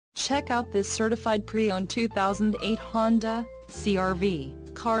Check out this certified pre-owned 2008 Honda CR-V.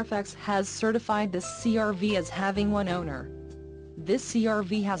 Carfax has certified this CR-V as having one owner. This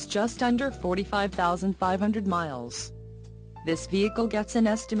CR-V has just under 45,500 miles. This vehicle gets an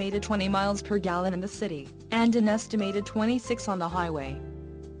estimated 20 miles per gallon in the city, and an estimated 26 on the highway.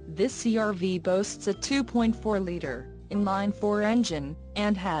 This CR-V boasts a 2.4-liter inline-4 engine,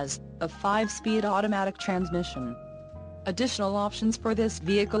 and has a 5-speed automatic transmission. Additional options for this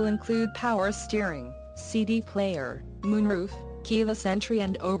vehicle include power steering, CD player, moonroof, keyless entry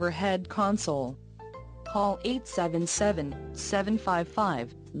and overhead console. Call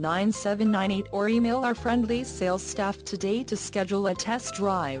 877-755-9798 or email our friendly sales staff today to schedule a test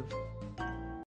drive.